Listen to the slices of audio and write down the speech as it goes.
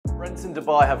Rents in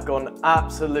Dubai have gone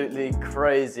absolutely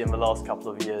crazy in the last couple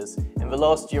of years. In the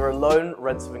last year alone,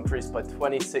 rents have increased by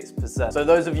 26%. So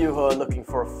those of you who are looking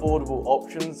for affordable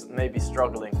options may be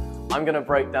struggling. I'm going to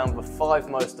break down the 5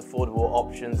 most affordable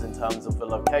options in terms of the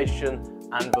location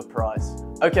and the price.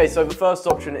 Okay, so the first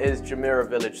option is Jumeirah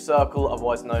Village Circle,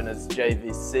 otherwise known as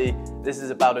JVC. This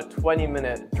is about a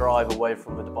 20-minute drive away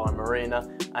from the Dubai Marina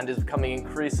and is becoming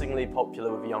increasingly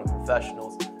popular with young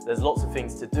professionals. There's lots of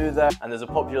things to do there, and there's a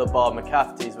popular bar,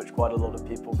 McCafferty's, which quite a lot of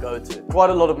people go to.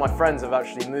 Quite a lot of my friends have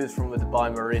actually moved from the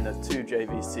Dubai Marina to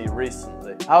JVC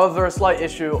recently. However, a slight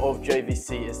issue of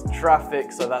JVC is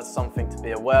traffic, so that's something to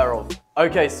be aware of.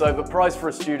 Okay, so the price for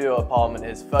a studio apartment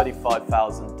is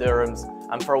 35,000 dirhams,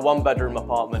 and for a 1-bedroom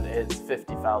apartment, it's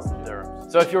 50,000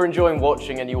 dirhams. So if you're enjoying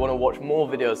watching and you want to watch more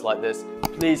videos like this,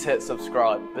 please hit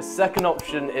subscribe. The second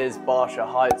option is Barsha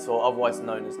Heights, or otherwise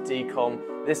known as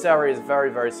DCOM. This area is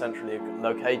very centrally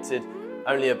located,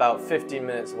 only about 15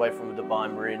 minutes away from the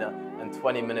Dubai Marina and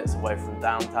 20 minutes away from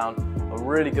downtown. A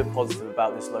really good positive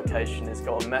about this location is it's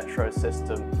got a metro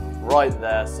system right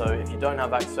there, so if you don't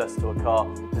have access to a car,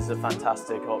 this is a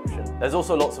fantastic option. There's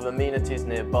also lots of amenities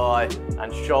nearby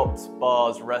and shops,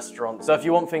 bars, restaurants. So if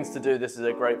you want things to do, this is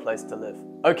a great place to live.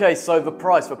 Okay, so the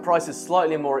price is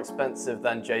slightly more expensive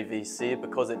than JVC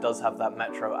because it does have that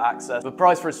metro access. The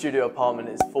price for a studio apartment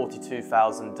is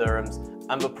 42,000 dirhams,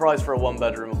 and the price for a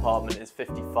 1-bedroom apartment is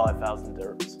 55,000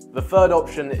 dirhams. The third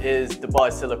option is Dubai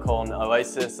Scilicon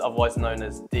Oasis, otherwise known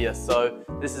as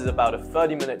DSO. This is about a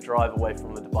 30-minute drive away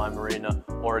from the Dubai Marina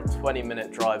or a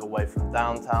 20-minute drive away from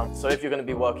downtown. So if you're going to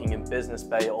be working in Business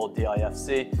Bay or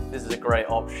DIFC, this is a great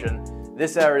option.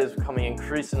 This area is becoming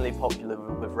increasingly popular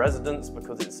with residents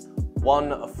because it's 1,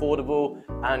 affordable,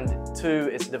 and 2,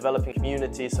 it's a developing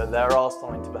community, so there are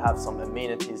starting to have some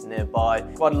amenities nearby.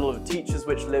 Quite a lot of teachers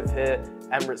which live here,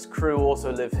 Emirates crew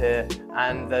also live here,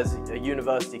 and there's a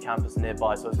university campus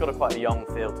nearby, so it's got quite a young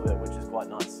feel to it, which is quite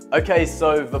nice. Okay,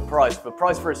 so the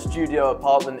price for a studio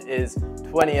apartment is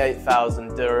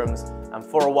 28,000 dirhams, and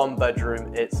for a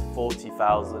 1-bedroom, it's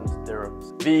 40,000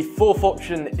 dirhams. The fourth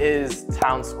option is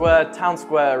Town Square. Town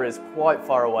Square is quite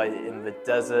far away in the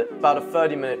desert, about a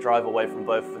 30-minute drive away from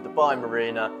both the Dubai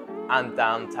Marina and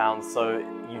downtown, so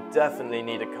you definitely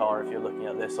need a car if you're looking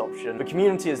at this option. The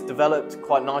community has developed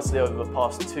quite nicely over the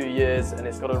past 2 years, and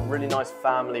it's got a really nice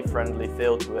family-friendly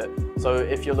feel to it. So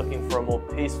if you're looking for a more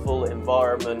peaceful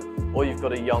environment, or you've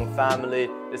got a young family,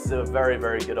 this is a very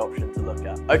good option to look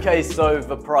at. Okay, so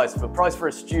the price for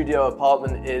a studio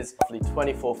apartment is roughly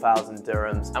 24,000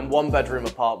 dirhams, and 1-bedroom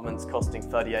apartments costing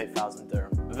 38,000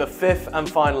 dirhams. The fifth and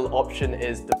final option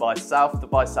is Dubai South.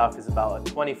 Dubai South is about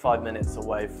 25 minutes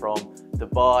away from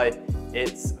Dubai.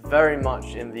 It's very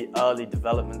much in the early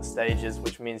development stages,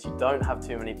 which means you don't have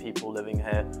too many people living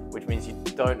here, which means you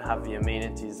don't have the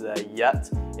amenities there yet.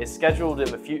 It's scheduled in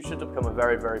the future to become a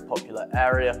very popular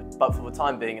area, but for the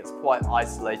time being it's quite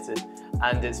isolated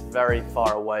and it's very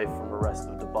far away from the rest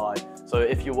of Dubai. So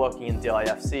if you're working in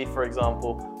DIFC, for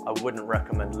example, I wouldn't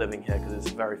recommend living here because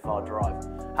it's a very far drive.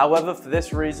 However, for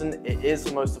this reason, it is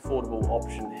the most affordable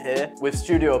option here, with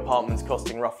studio apartments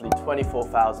costing roughly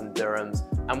 24,000 dirhams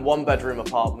and 1-bedroom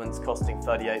apartments costing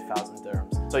 38,000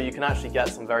 dirhams. So you can actually get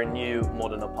some very new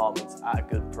modern apartments at a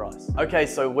good price. Okay,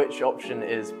 so which option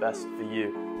is best for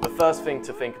you? The first thing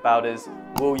to think about is,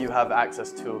 will you have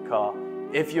access to a car?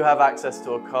 If you have access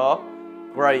to a car,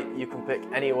 great, you can pick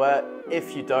anywhere.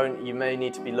 If you don't, you may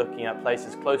need to be looking at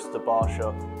places close to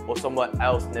Barsha or somewhere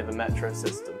else near the metro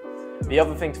system. The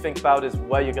other thing to think about is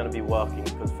where you're going to be working,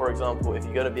 because for example, if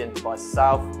you're going to be in Dubai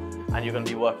South and you're going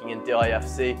to be working in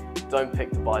DIFC, don't pick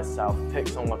Dubai South, pick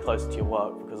somewhere close to your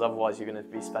work, because otherwise you're going to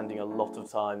be spending a lot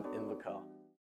of time in the car.